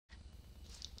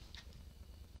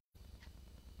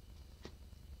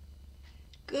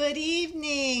Good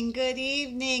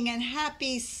evening, and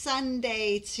happy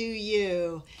Sunday to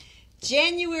you.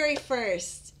 January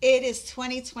 1st, it is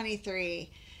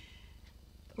 2023.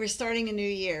 We're starting a new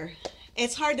year.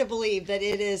 It's hard to believe that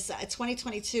it is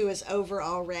 2022 is over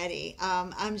already.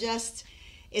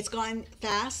 It's gone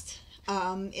fast.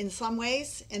 In some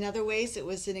ways, in other ways, it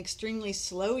was an extremely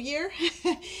slow year.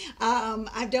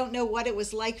 I don't know what it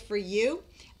was like for you,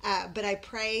 but I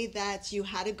pray that you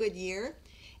had a good year.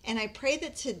 And I pray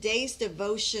that today's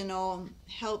devotional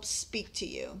helps speak to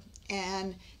you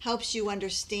and helps you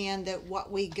understand that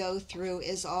what we go through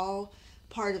is all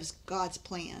part of God's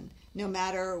plan, no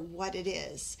matter what it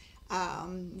is.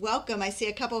 Welcome. I see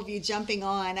a couple of you jumping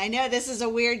on. I know this is a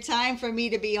weird time for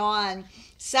me to be on.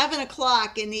 7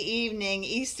 o'clock in the evening,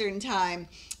 Eastern time.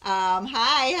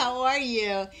 Hi, how are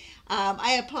you?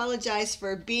 I apologize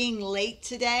for being late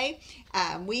today.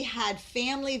 We had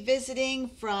family visiting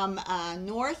from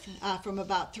north, from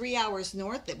about 3 hours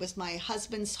north. It was my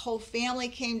husband's whole family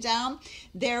came down.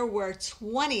 There were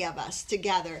 20 of us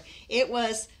together. It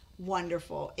was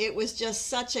wonderful. It was just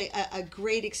such a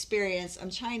great experience.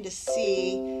 I'm trying to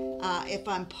see if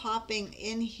I'm popping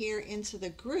in here into the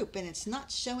group, and it's not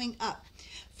showing up.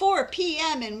 4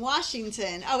 p.m. in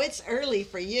Washington. Oh, it's early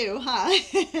for you, huh?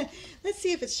 Let's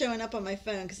see if it's showing up on my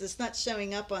phone, because it's not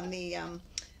showing up on the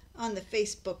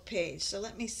Facebook page. So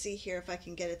let me see here if I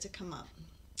can get it to come up.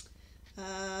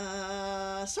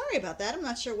 Sorry about that. I'm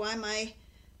not sure why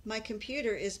my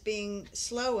computer is being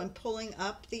slow and pulling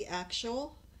up the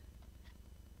actual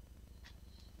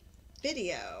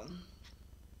video.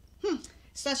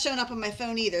 It's not showing up on my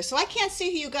phone either, so I can't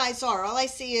see who you guys are. All I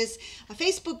see is a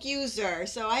Facebook user,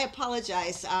 so I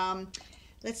apologize.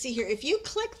 Let's see here. If you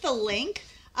click the link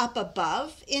up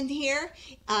above in here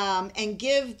and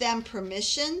give them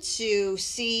permission to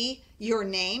see your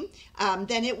name,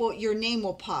 then your name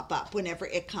will pop up whenever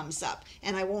it comes up,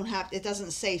 and I won't have, it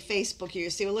doesn't say Facebook user.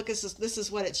 See, well, look, this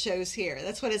is what it shows here.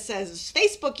 That's what it says, is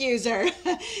Facebook user.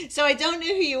 So I don't know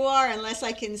who you are unless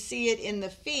I can see it in the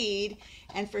feed,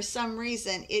 and for some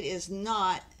reason it is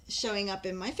not showing up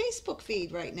in my Facebook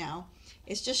feed right now.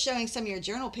 It's just showing some of your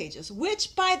journal pages,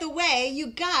 which, by the way, you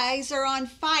guys are on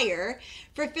fire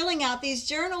for filling out these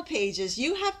journal pages.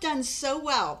 You have done so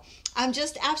well. I'm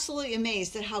just absolutely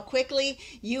amazed at how quickly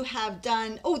you have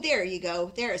done. Oh, there you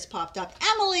go. There it's popped up.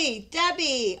 Emily,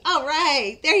 Debbie. All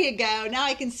right. There you go. Now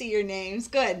I can see your names.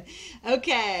 Good.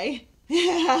 Okay.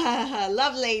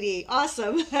 Love lady.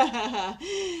 Awesome.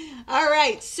 All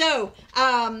right. So,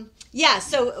 yeah,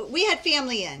 so we had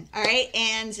family in, all right,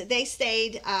 and they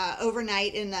stayed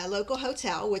overnight in a local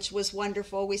hotel, which was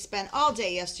wonderful. We spent all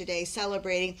day yesterday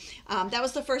celebrating. That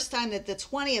was the first time that the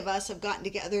 20 of us have gotten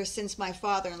together since my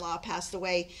father-in-law passed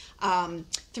away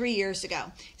 3 years ago.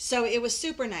 So it was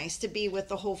super nice to be with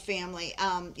the whole family.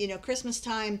 You know, Christmas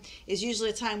time is usually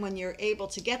a time when you're able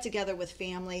to get together with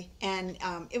family, and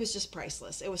it was just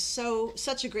priceless. It was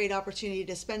such a great opportunity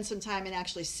to spend some time and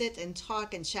actually sit and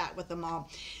talk and chat with them all.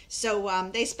 So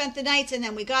they spent the night, and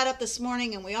then we got up this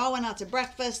morning and we all went out to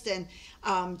breakfast and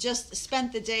just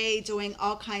spent the day doing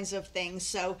all kinds of things.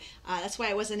 So that's why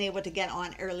I wasn't able to get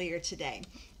on earlier today.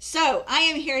 So I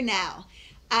am here now.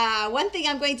 One thing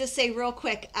I'm going to say real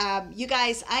quick, you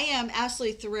guys, I am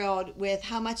absolutely thrilled with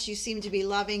how much you seem to be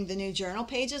loving the new journal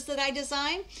pages that I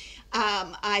designed.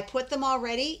 I put them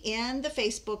already in the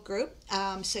Facebook group,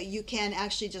 so you can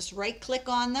actually just right click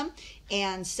on them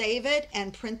and save it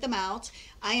and print them out.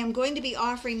 I am going to be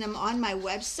offering them on my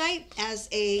website as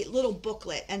a little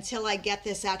booklet until I get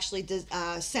this actually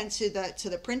sent to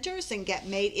the printers and get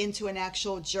made into an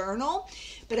actual journal.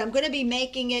 But I'm going to be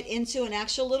making it into an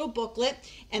actual little booklet,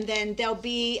 and then there'll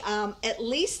be at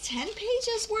least 10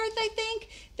 pages worth, I think,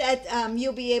 that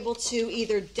you'll be able to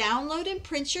either download and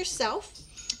print yourself,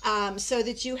 so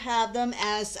that you have them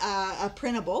as a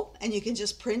printable, and you can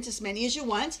just print as many as you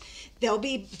want. They'll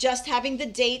be just having the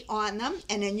date on them,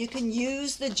 and then you can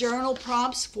use the journal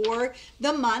prompts for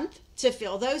the month to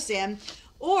fill those in.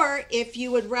 Or if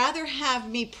you would rather have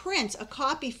me print a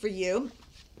copy for you,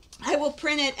 I will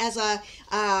print it as a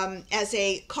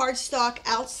cardstock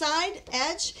outside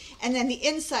edge, and then the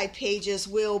inside pages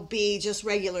will be just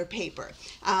regular paper.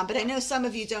 But I know some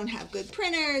of you don't have good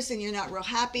printers and you're not real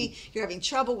happy. You're having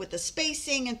trouble with the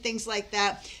spacing and things like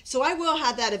that. So I will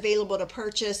have that available to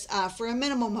purchase for a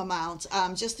minimum amount,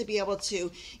 just to be able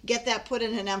to get that put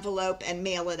in an envelope and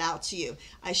mail it out to you.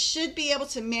 I should be able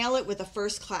to mail it with a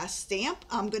first class stamp.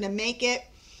 I'm going to make it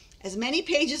as many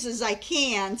pages as I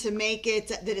can to make it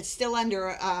that it's still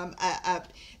under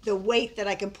the weight that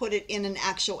I can put it in an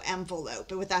actual envelope,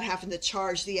 but without having to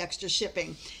charge the extra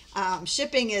shipping.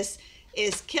 Shipping is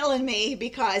is killing me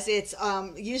because it's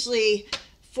usually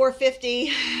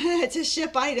 $4.50 to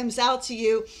ship items out to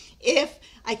you if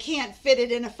I can't fit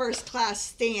it in a first class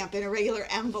stamp in a regular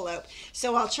envelope.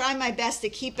 So I'll try my best to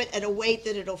keep it at a weight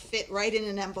that it'll fit right in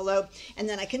an envelope, and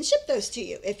then I can ship those to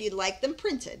you if you'd like them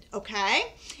printed,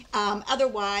 okay?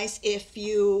 Otherwise, if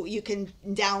you can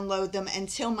download them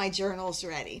until my journal's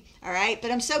ready, all right? But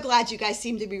I'm so glad you guys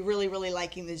seem to be really, really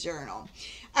liking the journal.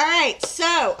 All right,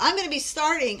 so I'm going to be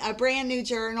starting a brand new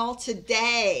journal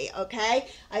today, okay?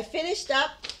 I finished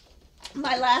up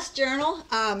my last journal,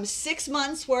 6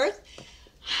 months worth.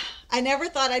 I never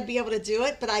thought I'd be able to do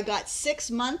it, but I got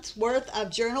 6 months worth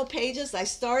of journal pages. I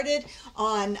started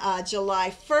on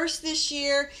July 1st this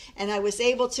year, and I was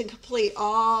able to complete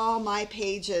all my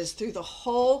pages through the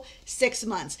whole 6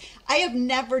 months. I have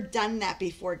never done that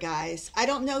before, guys. I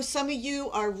don't know, some of you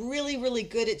are really, really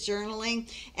good at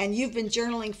journaling, and you've been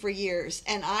journaling for years,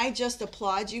 and I just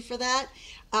applaud you for that.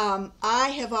 I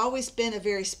have always been a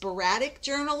very sporadic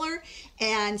journaler,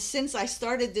 and since I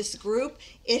started this group,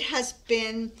 it has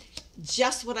been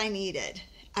just what I needed.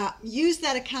 Use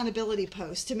that accountability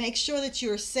post to make sure that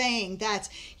you're saying that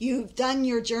you've done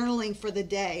your journaling for the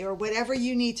day or whatever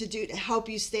you need to do to help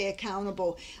you stay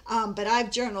accountable. But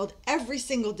I've journaled every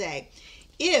single day.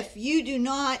 If you do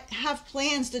not have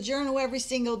plans to journal every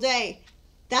single day,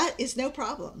 that is no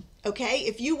problem, okay?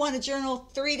 If you want to journal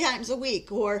 3 times a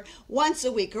week or once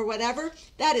a week or whatever,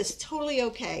 that is totally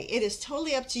okay. It is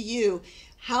totally up to you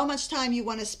how much time you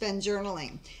want to spend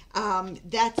journaling.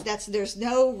 There's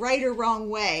no right or wrong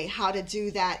way how to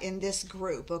do that in this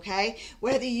group, okay?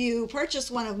 Whether you purchase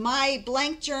one of my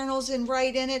blank journals and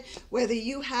write in it, whether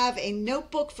you have a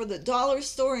notebook for the dollar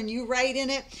store and you write in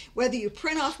it, whether you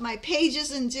print off my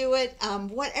pages and do it,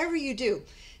 whatever you do,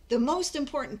 the most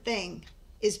important thing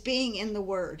is being in the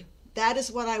Word. That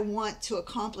is what I want to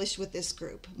accomplish with this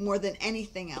group more than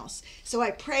anything else. So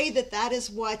I pray that that is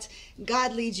what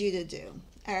God leads you to do,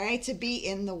 all right, to be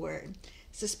in the Word.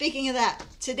 So speaking of that,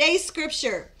 today's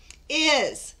scripture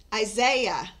is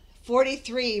Isaiah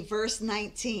 43, verse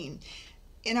 19.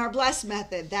 In our blessed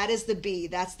method, that is the B,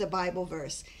 that's the Bible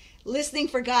verse. Listening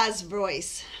for God's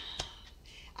voice.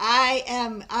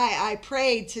 I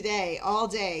prayed today, all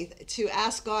day, to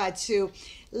ask God to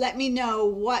let me know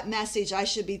what message I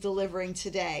should be delivering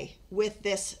today with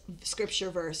this scripture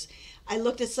verse. I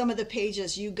looked at some of the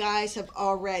pages. You guys have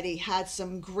already had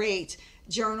some great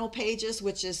journal pages,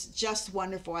 which is just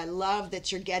wonderful. I love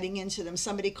that you're getting into them.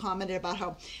 Somebody commented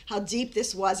about how deep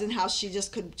this was and how she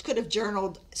just could have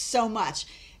journaled so much.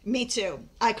 Me too.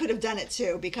 I could have done it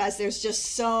too, because there's just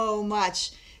so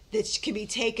much that can be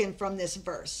taken from this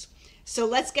verse. So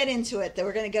let's get into it. Then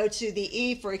we're going to go to the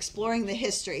E for exploring the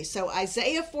history. So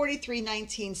Isaiah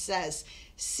 43:19 says,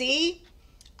 "See,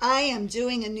 I am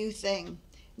doing a new thing.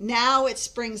 Now it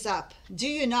springs up. Do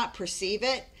you not perceive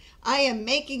it? I am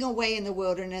making a way in the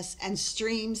wilderness and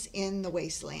streams in the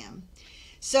wasteland."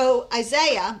 So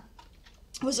Isaiah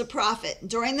was a prophet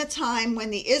during the time when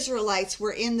the Israelites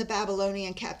were in the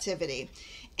Babylonian captivity.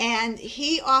 And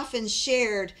he often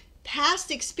shared past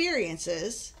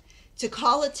experiences to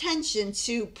call attention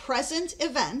to present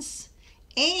events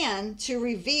and to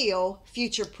reveal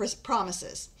future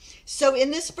promises. So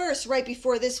in this verse, right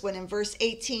before this one, in verse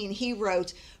 18, he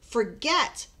wrote,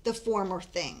 "Forget the former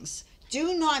things.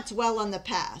 Do not dwell on the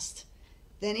past."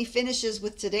 Then he finishes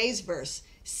with today's verse,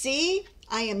 "See,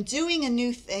 I am doing a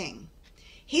new thing."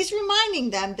 He's reminding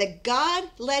them that God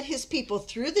led his people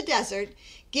through the desert,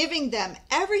 giving them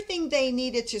everything they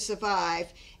needed to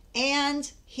survive,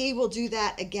 and he will do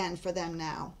that again for them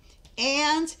now.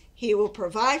 And he will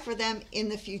provide for them in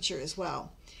the future as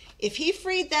well. If he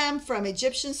freed them from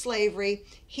Egyptian slavery,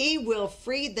 he will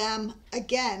free them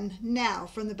again now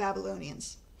from the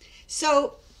Babylonians.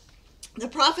 So the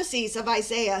prophecies of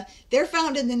Isaiah, they're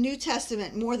found in the New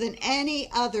Testament more than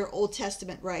any other Old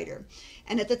Testament writer.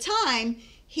 And at the time,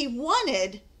 he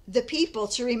wanted the people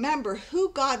to remember who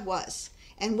God was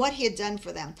and what he had done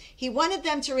for them. He wanted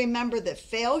them to remember that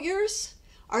failures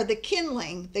are the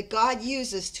kindling that God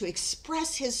uses to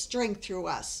express his strength through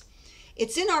us.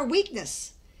 It's in our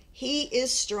weakness he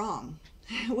is strong.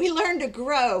 We learn to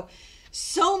grow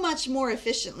so much more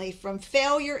efficiently from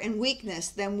failure and weakness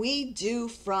than we do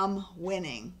from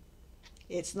winning.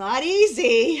 It's not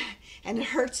easy, and it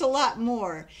hurts a lot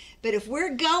more. But if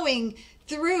we're going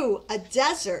through a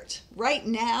desert right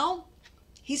now,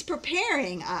 he's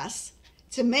preparing us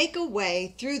to make a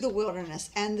way through the wilderness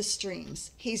and the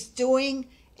streams. He's doing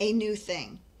a new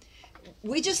thing.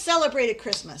 We just celebrated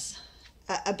Christmas.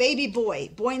 A baby boy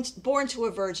born to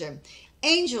a virgin.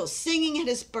 angels singing at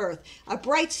his birth, a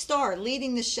bright star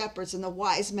leading the shepherds and the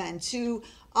wise men to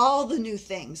all the new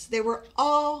things. They were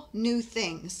all new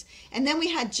things. And then we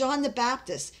had John the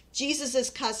Baptist, Jesus'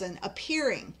 cousin,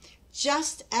 appearing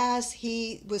just as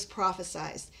he was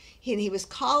prophesied. And he was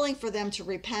calling for them to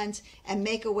repent and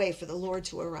make a way for the Lord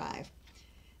to arrive.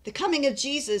 The coming of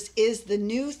Jesus is the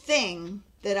new thing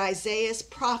that Isaiah's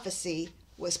prophecy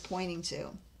was pointing to.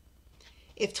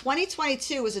 If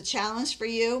 2022 was a challenge for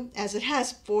you, as it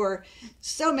has for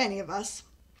so many of us,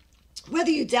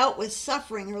 whether you dealt with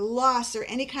suffering or loss or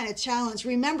any kind of challenge,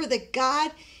 remember that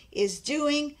God is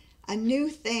doing a new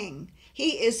thing.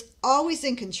 He is always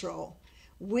in control.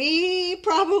 We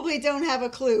probably don't have a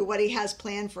clue what he has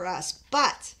planned for us,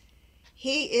 but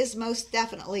he is most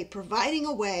definitely providing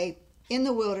a way in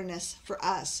the wilderness for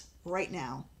us right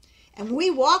now. And when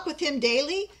we walk with him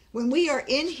daily, when we are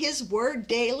in his word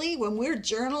daily, when we're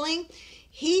journaling,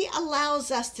 he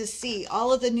allows us to see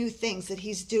all of the new things that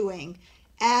he's doing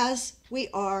as we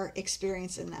are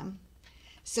experiencing them.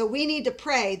 So we need to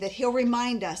pray that he'll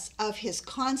remind us of his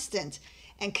constant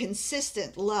and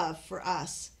consistent love for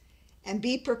us, and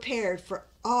be prepared for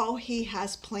all he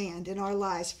has planned in our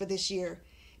lives for this year,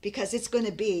 because it's going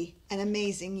to be an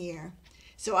amazing year.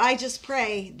 So I just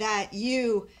pray that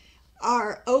you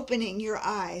are opening your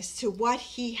eyes to what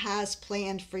he has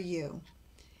planned for you.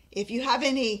 If you have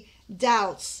any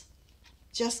doubts,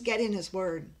 just get in his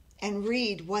word and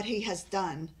read what he has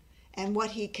done and what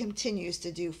he continues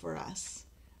to do for us.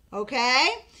 Okay?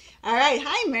 All right.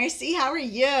 Hi, Mercy. How are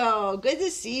you? Good to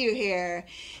see you here.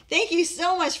 Thank you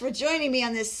so much for joining me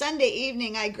on this Sunday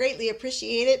evening. I greatly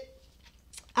appreciate it.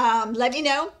 Let me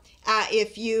know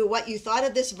what you thought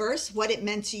of this verse, what it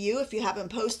meant to you. If you haven't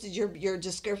posted your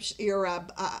description, your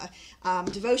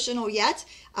devotional yet,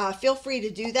 feel free to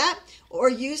do that, or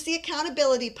use the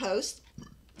accountability post.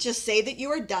 Just say that you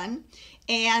are done.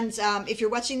 And if you're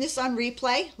watching this on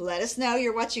replay, let us know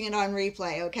you're watching it on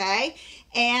replay, okay?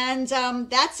 And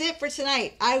that's it for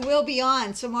tonight. I will be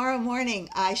on tomorrow morning.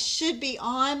 I should be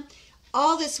on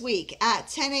all this week at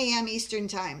 10 a.m. Eastern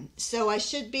time. So I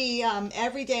should be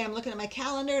every day. I'm looking at my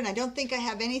calendar, and I don't think I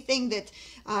have anything that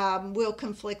will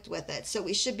conflict with it. So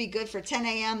we should be good for 10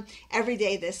 a.m. every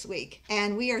day this week.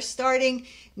 And we are starting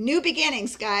new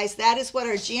beginnings, guys. That is what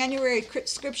our January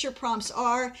scripture prompts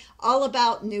are, all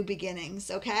about new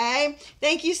beginnings, okay?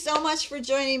 Thank you so much for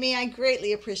joining me. I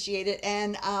greatly appreciate it.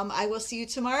 And I will see you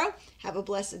tomorrow. Have a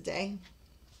blessed day.